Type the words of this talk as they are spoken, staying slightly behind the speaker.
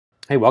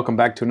Hey, welcome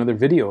back to another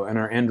video on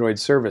our Android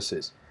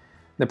services.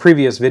 In the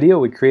previous video,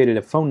 we created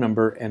a phone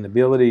number and the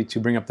ability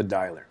to bring up the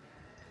dialer.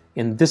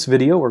 In this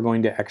video, we're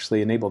going to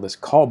actually enable this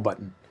call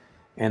button.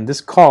 And this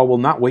call will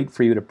not wait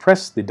for you to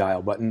press the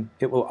dial button.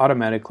 It will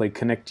automatically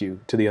connect you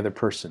to the other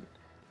person.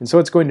 And so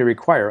it's going to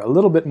require a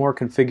little bit more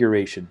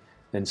configuration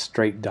than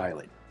straight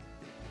dialing.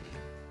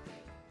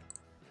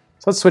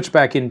 So let's switch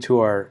back into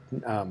our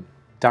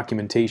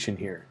documentation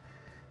here.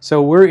 So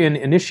we're in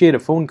Initiate a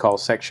Phone Call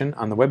section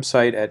on the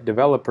website at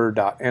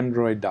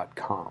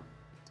developer.android.com.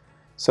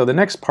 So the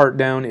next part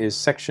down is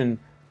section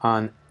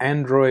on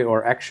Android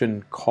or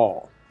action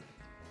call.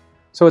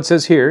 So it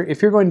says here,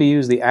 if you're going to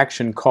use the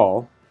action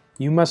call,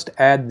 you must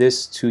add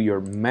this to your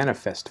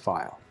manifest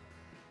file.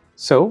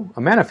 So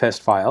a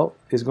manifest file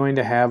is going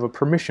to have a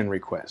permission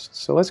request.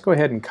 So let's go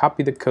ahead and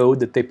copy the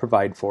code that they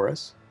provide for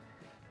us,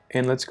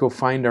 and let's go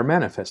find our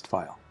manifest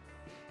file.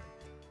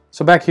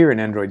 So back here in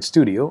Android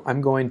Studio,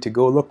 I'm going to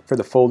go look for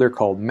the folder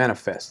called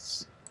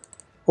Manifests.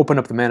 Open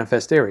up the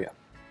manifest area.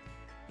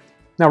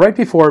 Now right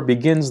before it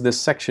begins this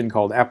section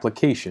called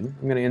Application,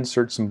 I'm going to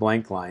insert some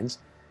blank lines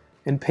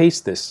and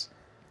paste this.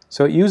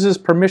 So it uses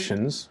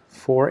permissions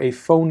for a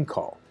phone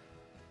call.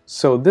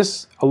 So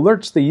this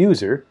alerts the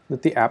user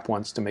that the app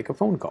wants to make a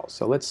phone call.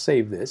 So let's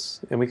save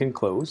this and we can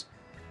close.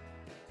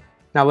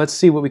 Now let's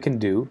see what we can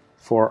do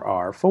for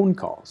our phone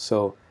call.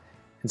 So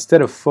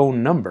instead of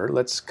phone number,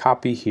 let's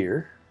copy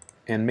here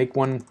and make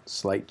one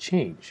slight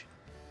change.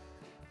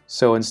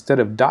 So instead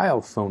of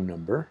dial phone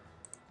number,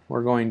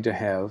 we're going to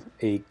have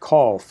a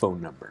call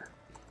phone number.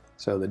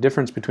 So the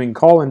difference between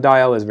call and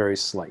dial is very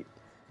slight.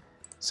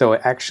 So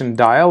action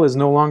dial is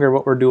no longer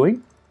what we're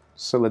doing.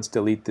 So let's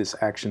delete this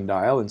action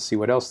dial and see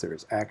what else there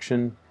is.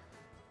 Action,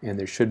 and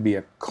there should be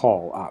a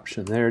call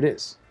option. There it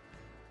is.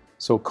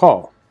 So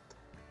call.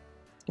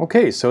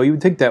 Okay, so you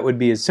would think that would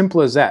be as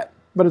simple as that,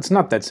 but it's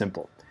not that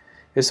simple.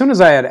 As soon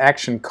as I add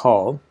action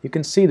call, you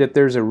can see that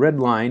there's a red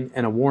line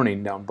and a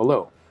warning down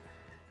below.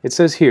 It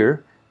says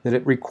here that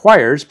it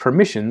requires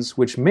permissions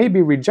which may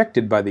be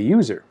rejected by the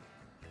user.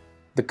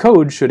 The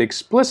code should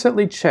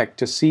explicitly check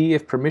to see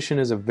if permission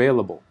is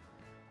available,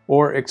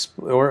 or it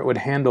would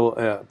handle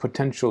a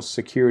potential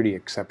security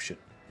exception.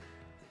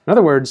 In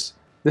other words,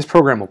 this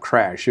program will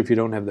crash if you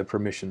don't have the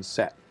permissions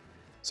set.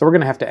 So we're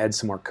going to have to add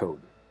some more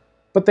code.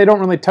 But they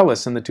don't really tell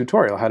us in the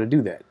tutorial how to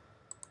do that.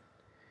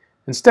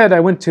 Instead, I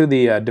went to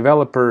the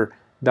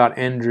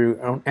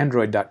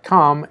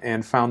developer.android.com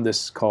and found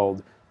this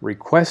called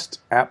Request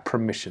App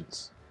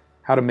Permissions.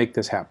 How to make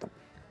this happen.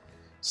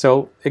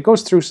 So it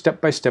goes through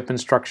step-by-step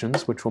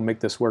instructions which will make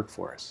this work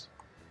for us.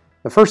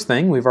 The first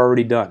thing we've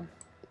already done.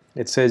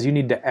 It says you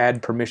need to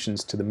add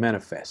permissions to the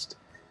manifest.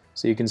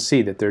 So you can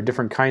see that there are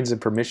different kinds of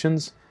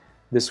permissions.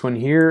 This one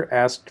here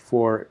asked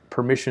for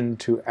permission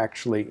to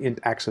actually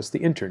access the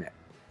internet.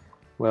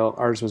 Well,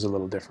 ours was a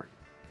little different.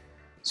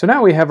 So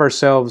now we have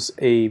ourselves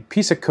a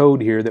piece of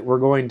code here that we're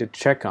going to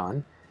check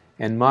on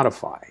and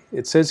modify.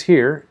 It says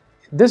here,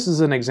 this is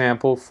an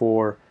example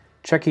for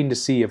checking to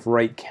see if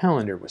right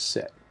calendar was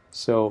set.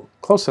 So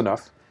close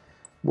enough.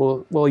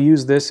 We'll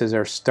use this as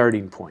our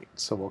starting point.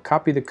 So we'll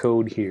copy the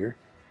code here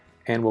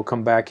and we'll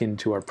come back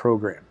into our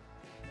program.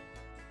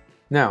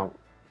 Now,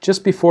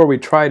 just before we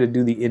try to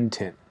do the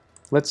intent,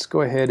 let's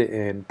go ahead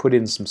and put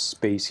in some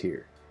space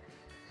here.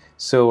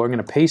 So I'm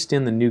going to paste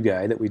in the new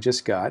guy that we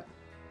just got.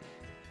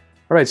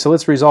 Alright, so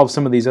let's resolve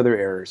some of these other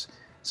errors.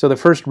 So the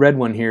first red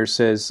one here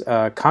says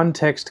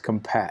context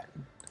compat.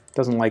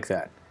 Doesn't like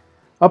that.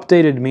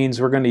 Updated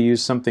means we're going to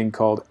use something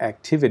called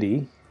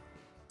activity.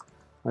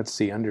 Let's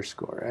see,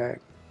 underscore.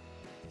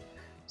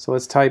 So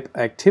let's type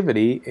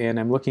activity and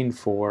I'm looking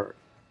for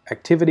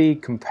activity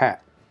compat.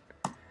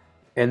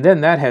 And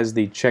then that has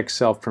the check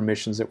self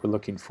permissions that we're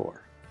looking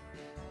for.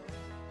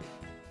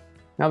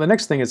 Now the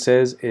next thing it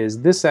says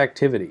is this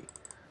activity.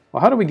 Well,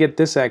 how do we get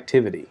this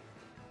activity?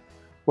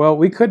 Well,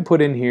 we could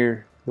put in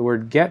here the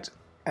word get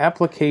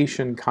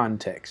application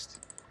context,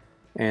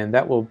 and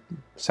that will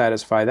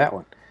satisfy that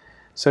one.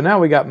 So now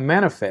we got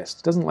manifest.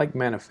 It doesn't like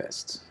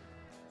manifests.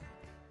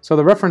 So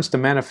the reference to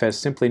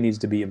manifest simply needs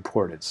to be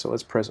imported. So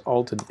let's press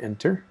Alt and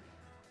Enter,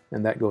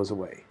 and that goes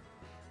away.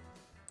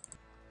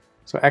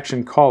 So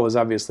action call is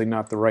obviously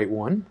not the right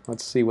one.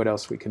 Let's see what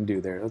else we can do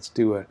there. Let's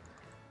do a,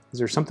 is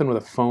there something with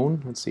a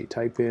phone? Let's see,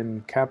 type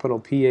in capital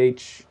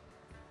PH.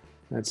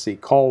 Let's see,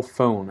 call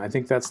phone. I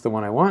think that's the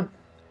one I want.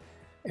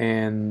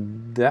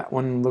 And that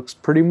one looks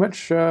pretty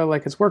much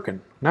like it's working.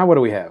 Now what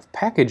do we have?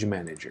 Package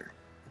Manager.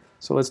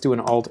 So let's do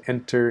an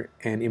Alt-Enter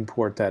and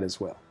import that as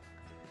well.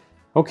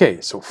 Okay,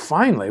 so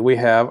finally we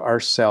have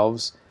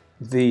ourselves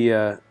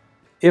the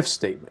if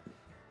statement.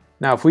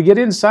 Now if we get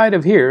inside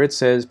of here, it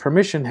says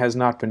permission has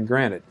not been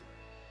granted.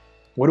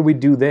 What do we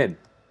do then?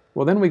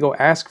 Well, then we go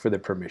ask for the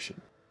permission.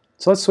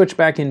 So let's switch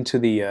back into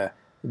the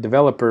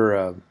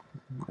developer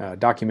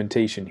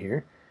documentation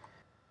here.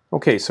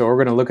 Okay, so we're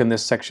going to look in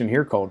this section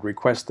here called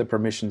Request the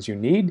Permissions You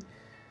Need.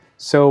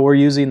 So we're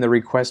using the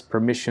Request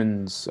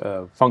Permissions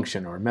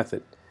function or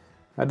method.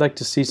 I'd like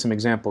to see some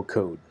example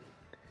code.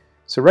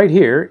 So right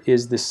here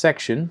is the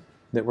section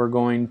that we're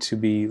going to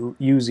be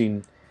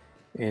using,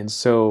 and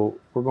so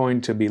we're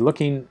going to be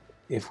looking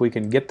if we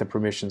can get the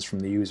permissions from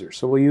the user.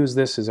 So we'll use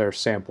this as our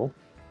sample,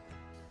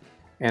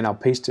 and I'll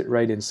paste it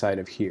right inside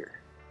of here.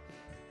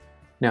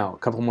 Now, a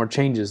couple more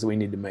changes that we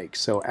need to make.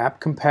 So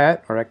app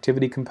compat or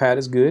activity compat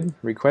is good.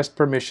 Request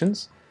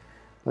permissions.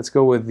 Let's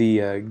go with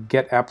the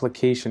get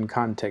application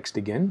context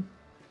again.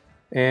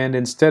 And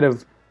instead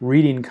of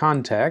reading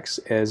contacts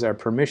as our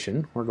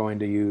permission, we're going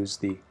to use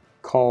the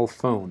call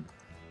phone.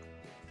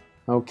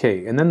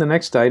 Okay, and then the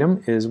next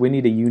item is we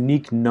need a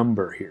unique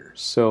number here.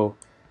 So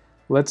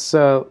let's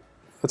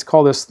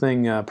call this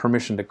thing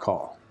permission to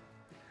call.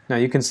 Now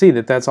you can see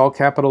that that's all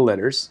capital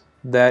letters.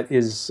 That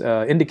is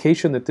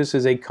indication that this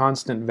is a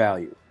constant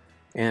value,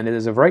 and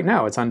as of right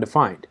now it's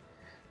undefined,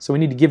 so we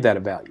need to give that a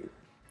value.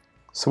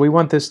 So we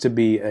want this to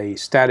be a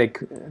static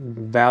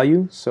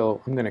value,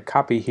 so I'm going to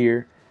copy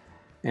here,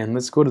 and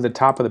let's go to the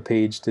top of the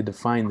page to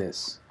define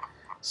this.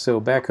 So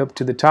back up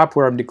to the top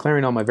where I'm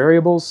declaring all my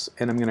variables,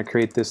 and I'm going to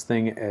create this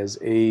thing as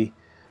a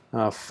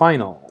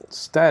final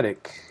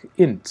static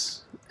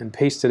int and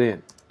paste it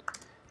in,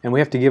 and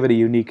we have to give it a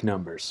unique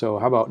number. So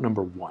how about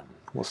number 1?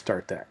 We'll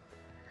start that.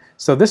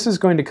 So this is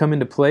going to come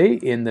into play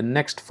in the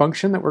next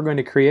function that we're going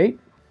to create,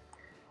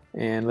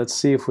 and let's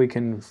see if we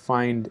can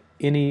find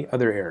any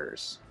other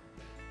errors.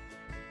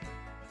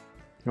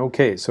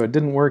 Okay, so it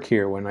didn't work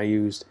here when I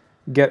used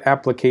get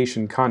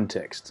application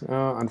context,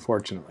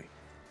 unfortunately.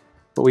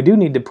 But we do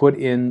need to put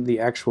in the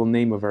actual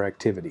name of our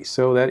activity.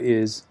 So that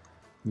is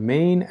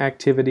main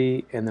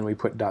activity, and then we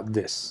put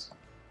 .this.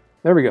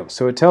 There we go.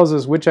 So it tells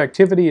us which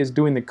activity is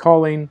doing the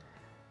calling.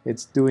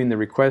 It's doing the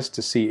request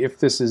to see if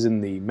this is in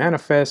the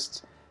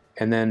manifest,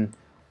 and then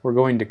we're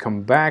going to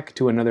come back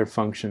to another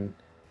function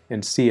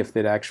and see if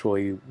it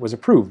actually was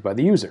approved by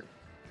the user.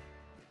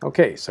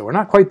 Okay, so we're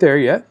not quite there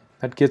yet.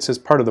 That gets us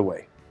part of the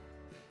way.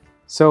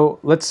 So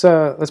let's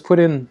put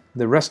in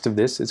the rest of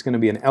this. It's going to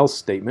be an else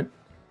statement,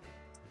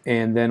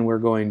 and then we're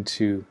going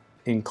to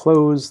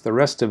enclose the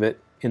rest of it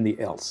in the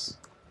else.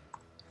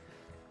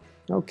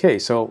 Okay,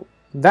 so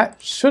that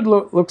should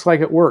looks like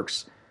it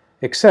works,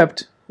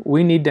 except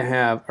we need to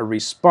have a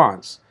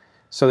response.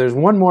 So there's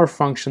one more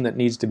function that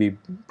needs to be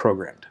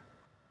programmed.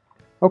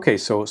 Okay,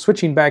 so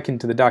switching back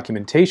into the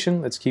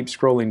documentation, let's keep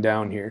scrolling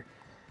down here,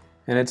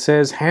 and it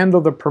says handle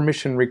the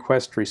permission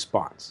request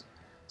response.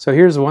 So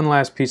here's one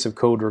last piece of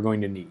code we're going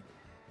to need.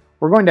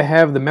 We're going to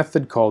have the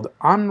method called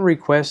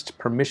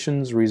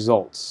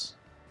onRequestPermissionsResults,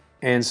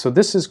 and so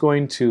this is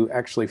going to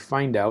actually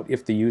find out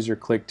if the user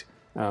clicked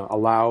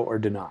allow or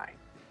deny.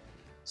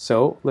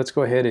 So let's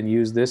go ahead and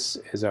use this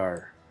as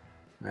our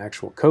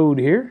actual code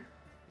here.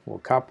 We'll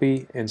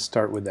copy and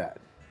start with that.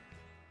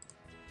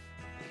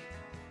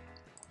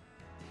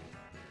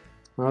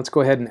 Well, let's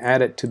go ahead and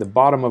add it to the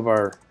bottom of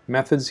our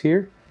methods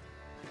here.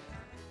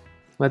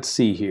 Let's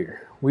see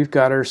here. We've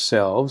got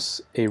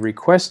ourselves a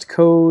request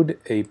code,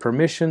 a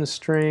permission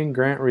string,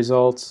 grant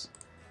results.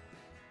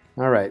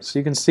 Alright, so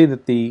you can see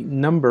that the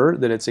number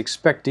that it's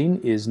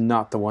expecting is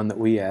not the one that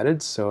we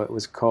added, so it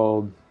was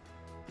called,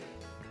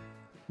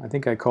 I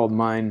think I called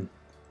mine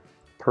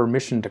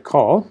permission to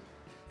call.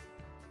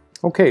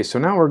 Okay, so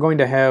now we're going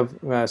to have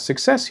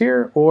success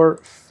here or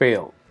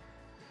failed.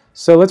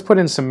 So let's put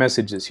in some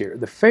messages here.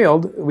 The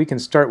failed, we can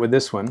start with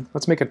this one.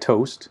 Let's make a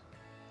toast.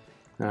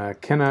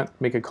 Cannot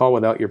make a call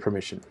without your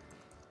permission.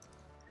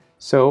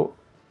 So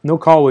no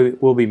call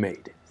will be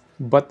made,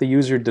 but the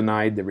user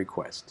denied the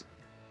request.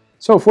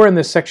 So if we're in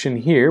this section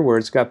here where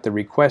it's got the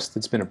request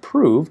that's been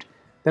approved,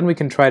 then we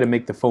can try to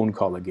make the phone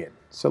call again.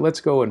 So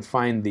let's go and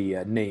find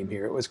the name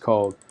here. It was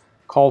called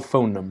call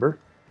phone number.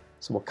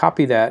 So we'll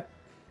copy that,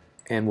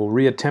 and we'll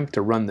reattempt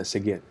to run this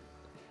again.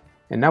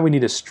 And now we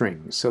need a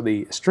string. So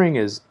the string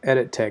is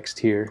edit text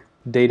here,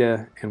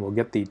 data, and we'll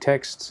get the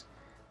text,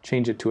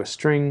 change it to a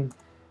string,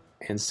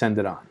 and send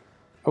it on.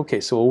 Okay,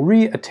 so we'll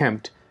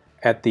reattempt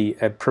at the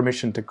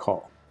permission to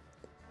call.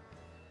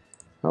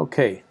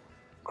 Okay,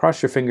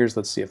 cross your fingers,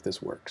 let's see if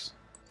this works.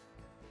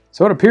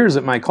 So it appears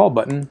that my call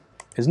button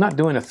is not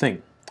doing a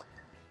thing.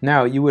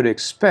 Now you would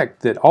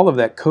expect that all of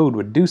that code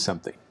would do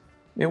something.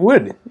 It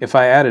would if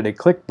I added a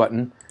click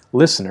button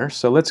listener.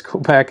 So let's go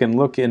back and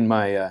look in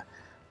my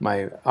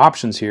my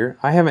options here.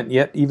 I haven't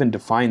yet even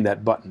defined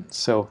that button,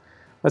 so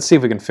let's see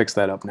if we can fix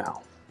that up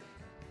now.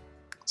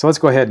 So let's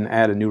go ahead and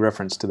add a new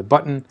reference to the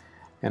button,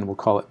 and we'll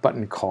call it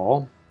button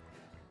call,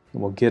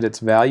 and we'll get its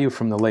value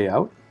from the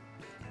layout.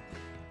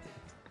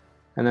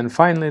 And then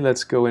finally,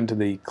 let's go into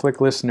the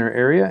click listener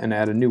area and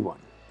add a new one.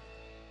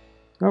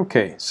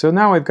 Okay, so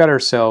now we've got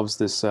ourselves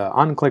this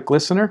on-click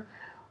listener.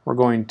 We're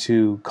going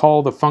to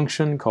call the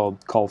function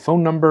called call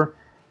phone number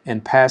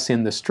and pass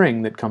in the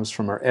string that comes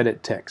from our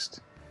edit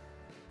text.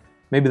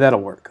 Maybe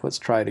that'll work. Let's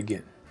try it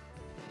again.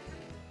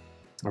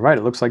 Alright,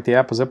 it looks like the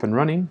app is up and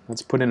running.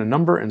 Let's put in a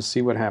number and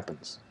see what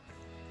happens.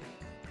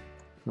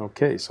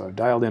 Okay, so I've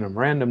dialed in a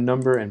random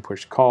number and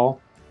pushed call.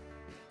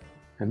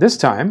 And this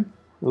time,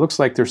 it looks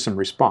like there's some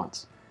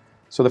response.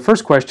 So the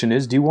first question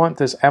is, do you want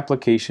this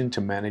application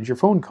to manage your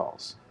phone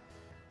calls?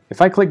 If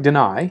I click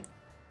deny,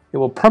 it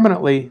will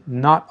permanently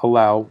not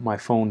allow my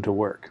phone to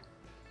work.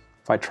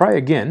 If I try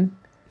again,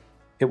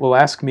 it will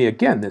ask me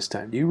again this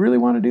time, do you really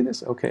want to do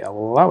this? Okay, I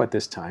will allow it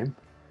this time.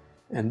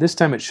 And this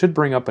time it should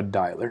bring up a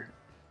dialer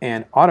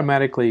and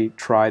automatically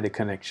try the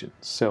connection.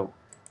 So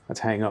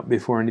let's hang up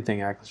before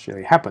anything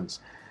actually happens.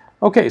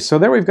 Okay, so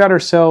there we've got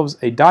ourselves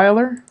a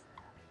dialer,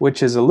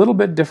 which is a little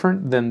bit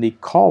different than the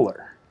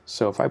caller.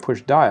 So if I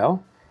push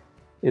dial,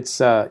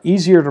 it's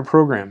easier to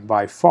program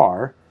by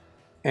far,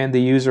 and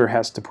the user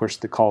has to push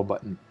the call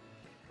button.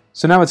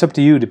 So now it's up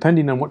to you,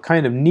 depending on what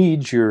kind of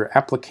needs your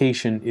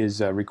application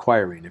is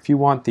requiring. If you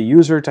want the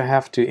user to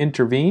have to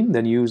intervene,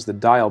 then use the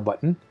dial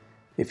button.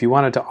 If you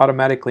want it to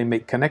automatically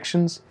make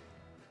connections,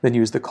 then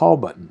use the call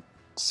button.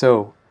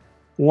 So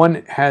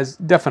one has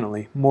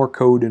definitely more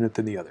code in it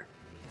than the other.